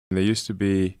There used to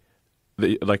be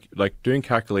like doing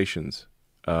calculations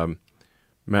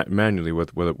manually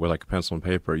with like a pencil and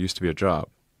paper. It used to be a job.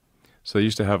 So they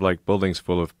used to have like buildings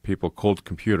full of people called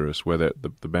computers, where the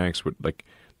banks would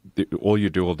all you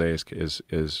do all day is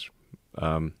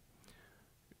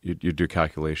you do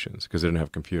calculations because they didn't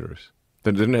have computers.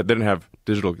 They didn't have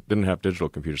digital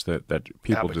computers that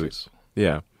people Abacus. do.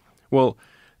 Yeah, well,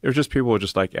 it was just people would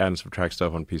just like add and subtract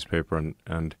stuff on a piece of paper,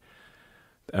 and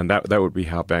that would be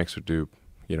how banks would do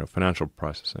financial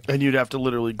processing. And you'd have to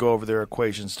literally go over their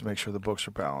equations to make sure the books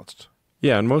are balanced.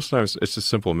 Yeah, and most times it's just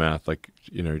simple math. Like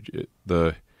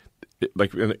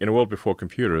like in a world before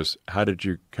computers, how did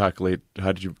you calculate?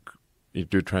 How did you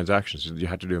do transactions? You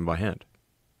had to do them by hand.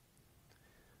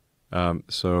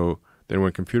 So then,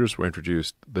 when computers were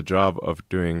introduced, the job of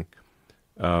doing,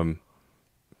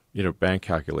 bank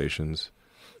calculations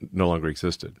no longer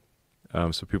existed.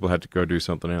 So people had to go do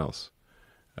something else.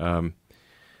 And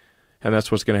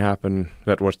that's what's going to happen.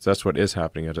 That's what is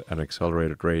happening at an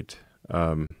accelerated rate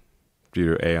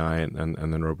due to AI and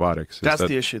then robotics. That's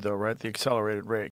the issue, though, right? The accelerated rate.